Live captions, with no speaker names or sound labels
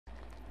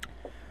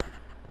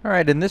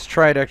Alright, in this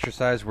Try-It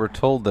exercise, we're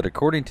told that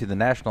according to the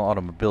National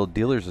Automobile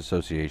Dealers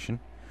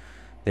Association,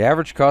 the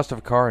average cost of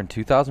a car in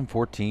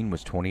 2014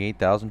 was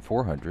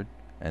 $28,400,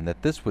 and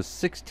that this was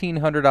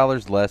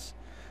 $1,600 less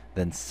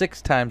than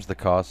 6 times the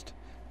cost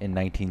in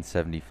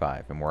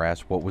 1975. And we're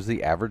asked what was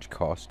the average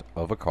cost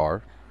of a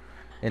car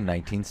in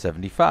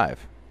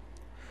 1975.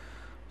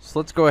 So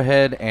let's go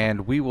ahead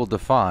and we will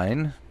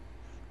define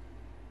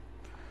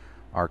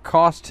our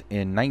cost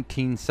in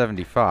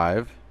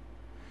 1975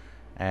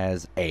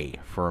 as A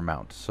for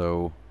amount.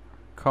 So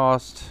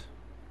cost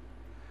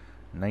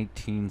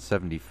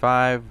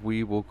 1975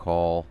 we will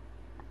call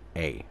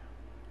A.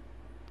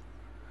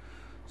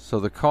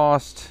 So the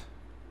cost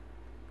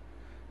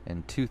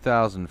in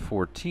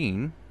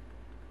 2014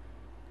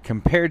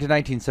 compared to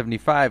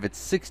 1975, it's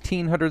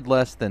 $1,600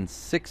 less than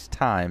 6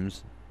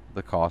 times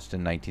the cost in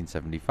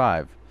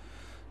 1975.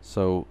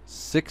 So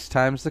 6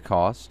 times the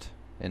cost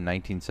in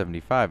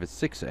 1975 is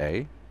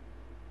 6A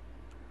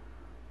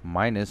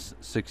minus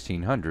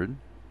 1,600.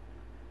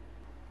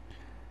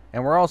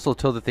 And we're also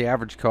told that the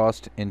average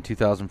cost in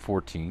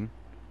 2014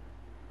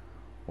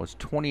 was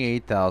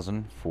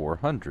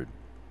 $28,400.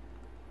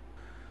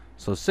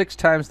 So 6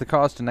 times the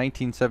cost in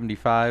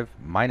 1975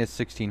 minus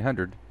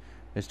 1,600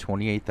 is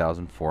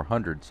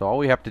 $28,400. So all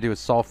we have to do is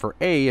solve for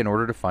A in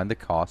order to find the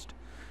cost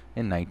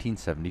in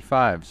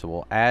 1975. So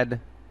we'll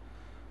add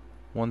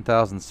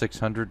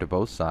 1,600 to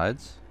both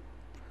sides.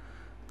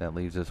 That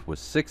leaves us with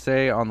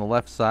 6A on the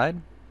left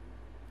side.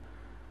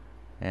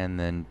 And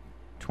then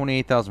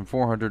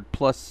 28,400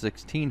 plus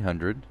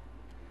 1,600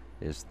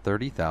 is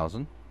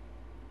 30,000.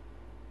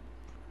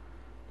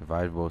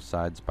 Divide both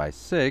sides by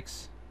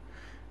 6,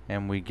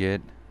 and we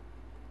get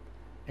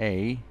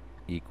A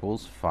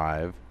equals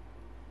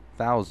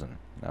 5,000.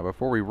 Now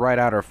before we write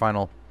out our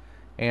final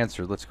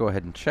answer, let's go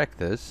ahead and check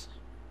this.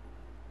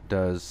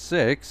 Does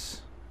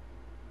 6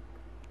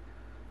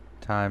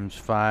 times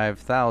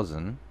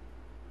 5,000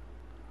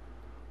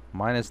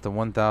 minus the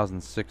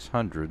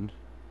 1,600,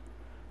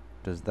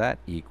 does that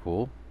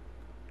equal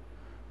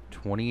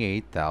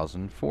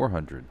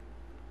 28,400?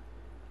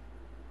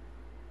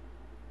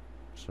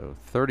 So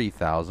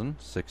 30,000,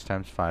 6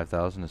 times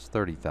 5,000 is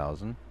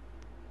 30,000,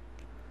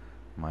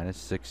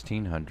 minus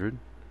 1,600,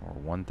 or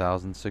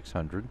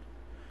 1,600.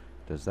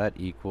 Does that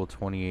equal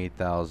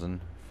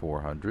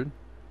 28,400?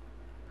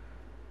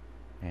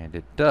 And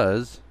it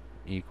does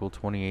equal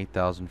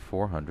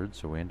 28,400,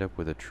 so we end up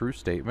with a true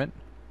statement,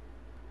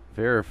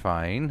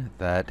 verifying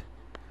that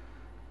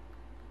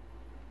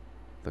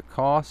the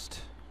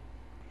cost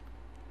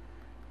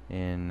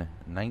in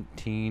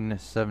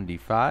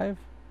 1975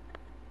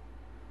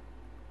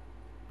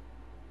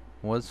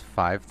 was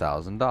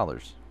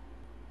 $5,000.